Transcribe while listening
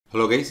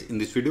Hello guys, in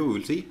this video we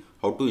will see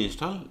how to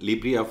install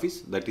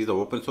LibreOffice, that is the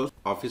open source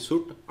office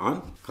suite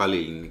on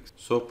Kali Linux.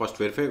 So first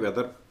verify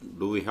whether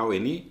do we have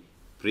any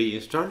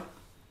pre-installed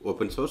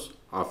open source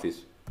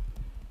office.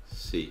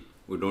 See,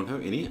 we don't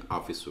have any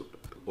office suite.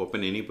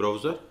 Open any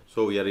browser.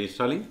 So we are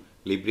installing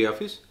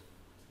LibreOffice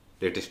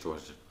latest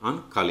version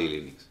on Kali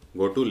Linux.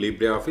 Go to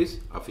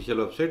LibreOffice official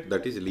website,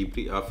 that is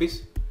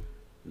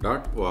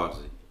libreoffice.org.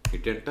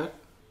 Hit enter.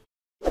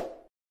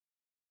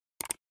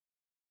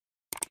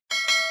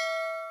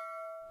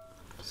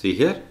 See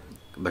here,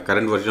 the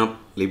current version of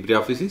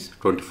LibreOffice is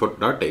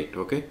 24.8.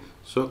 Okay,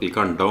 so click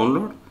on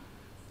download,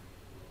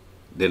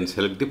 then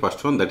select the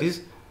first one, that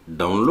is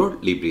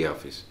download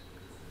LibreOffice.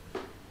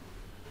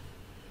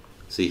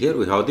 See here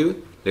we have the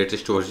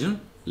latest version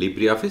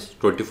LibreOffice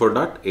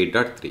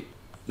 24.8.3.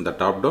 In the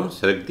top down,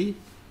 select the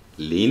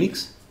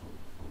Linux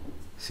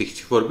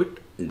 64-bit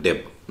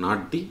deb,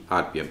 not the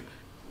RPM.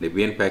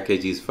 Debian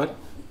package is for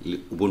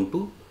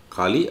Ubuntu,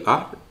 Kali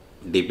or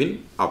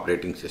Debian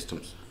operating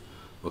systems.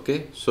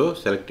 Okay, so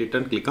select it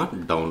and click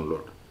on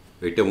download.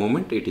 Wait a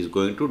moment, it is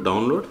going to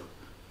download.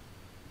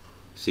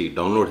 See,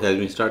 download has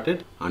been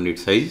started and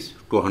its size is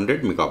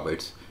 200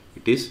 megabytes.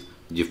 It is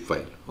zip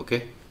file.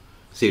 Okay,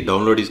 see,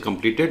 download is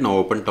completed. Now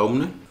open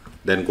terminal,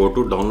 then go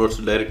to downloads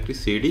directory,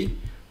 cd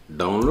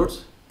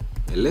downloads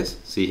ls.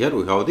 See here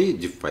we have the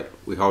zip file.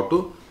 We have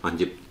to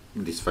unzip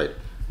this file,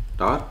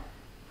 tar-xvgf,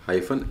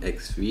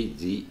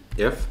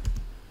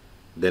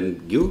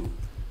 then give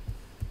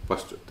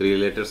first 3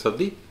 letters of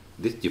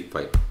this zip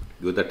file,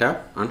 give the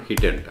tab and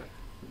hit enter.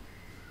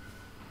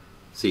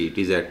 See, it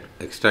is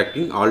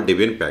extracting all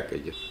Debian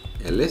packages.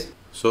 ls,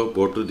 so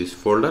go to this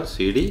folder,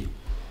 cd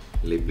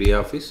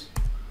LibreOffice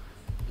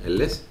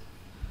ls,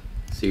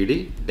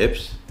 cd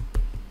debs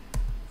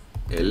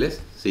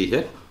ls. See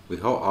here we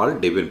have all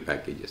Debian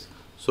packages,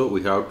 so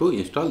we have to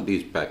install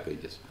these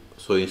packages.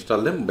 So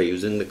install them by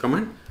using the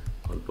command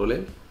Ctrl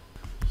L,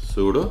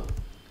 sudo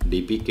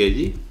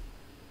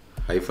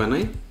dpkg-i,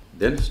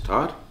 then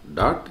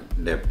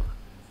 *.deb.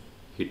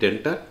 Hit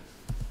enter,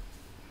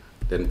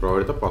 then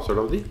provide the password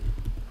of the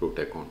root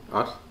account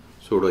or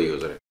sudo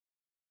user.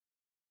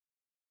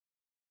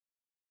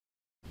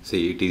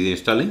 See, it is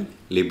installing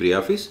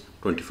LibreOffice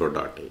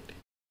 24.8.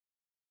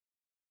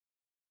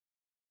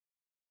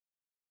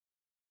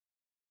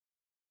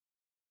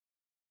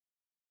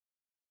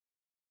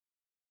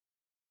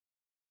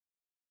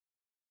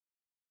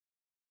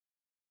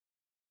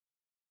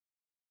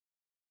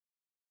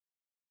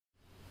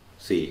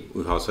 See,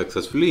 we have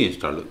successfully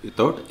installed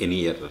without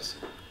any errors.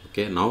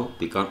 Okay, now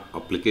click on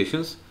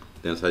applications,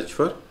 then search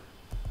for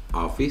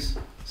Office.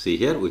 See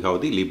here we have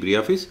the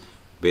LibreOffice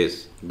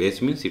base.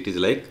 Base means it is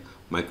like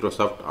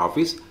Microsoft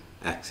Office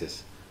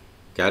Access.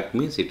 Calc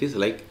means it is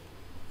like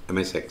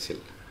MS Excel,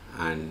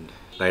 and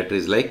Writer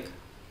is like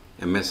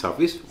MS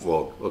Office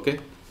Word. Okay,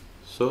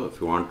 so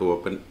if you want to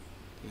open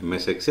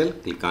MS Excel,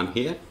 click on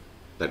here,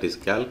 that is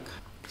Calc.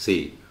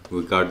 See,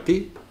 we got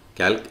the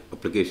Calc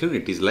application.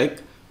 It is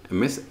like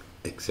MS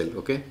Excel.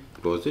 Okay,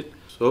 close it.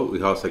 So we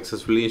have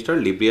successfully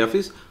installed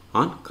LibreOffice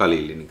on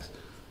Kali Linux.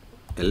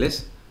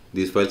 ls,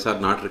 these files are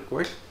not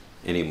required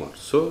anymore,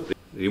 so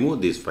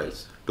remove these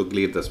files to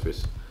clear the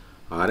space.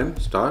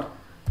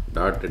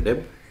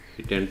 rm*.deb,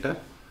 hit enter.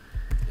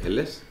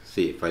 ls,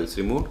 see, files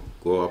removed.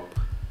 Go up,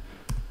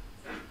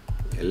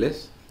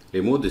 ls,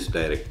 remove this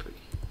directory,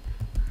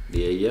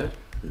 dir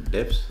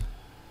debs,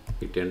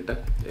 hit enter.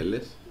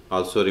 ls,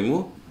 also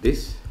remove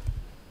this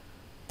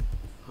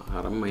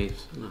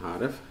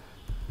rf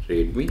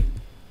readme,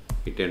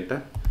 hit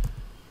enter.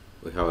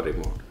 We have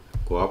removed.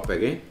 Go up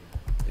again,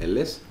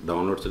 ls,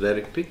 downloads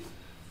directory,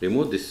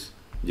 remove this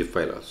zip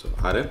file also,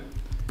 rm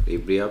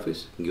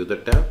LibreOffice, give the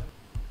tab,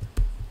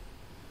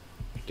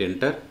 hit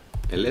enter.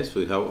 ls,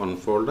 we have one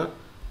folder,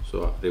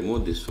 so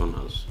remove this one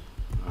also,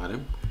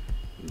 rm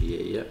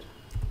dir.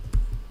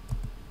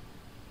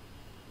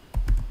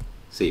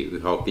 See, we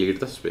have cleared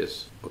the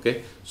space.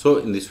 Okay, so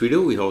in this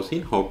video we have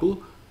seen how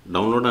to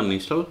download and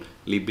install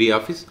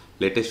LibreOffice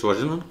latest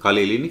version on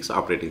Kali Linux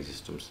operating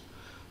systems.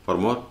 For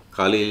more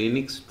Kali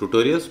Linux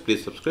tutorials,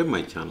 please subscribe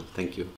my channel. Thank you.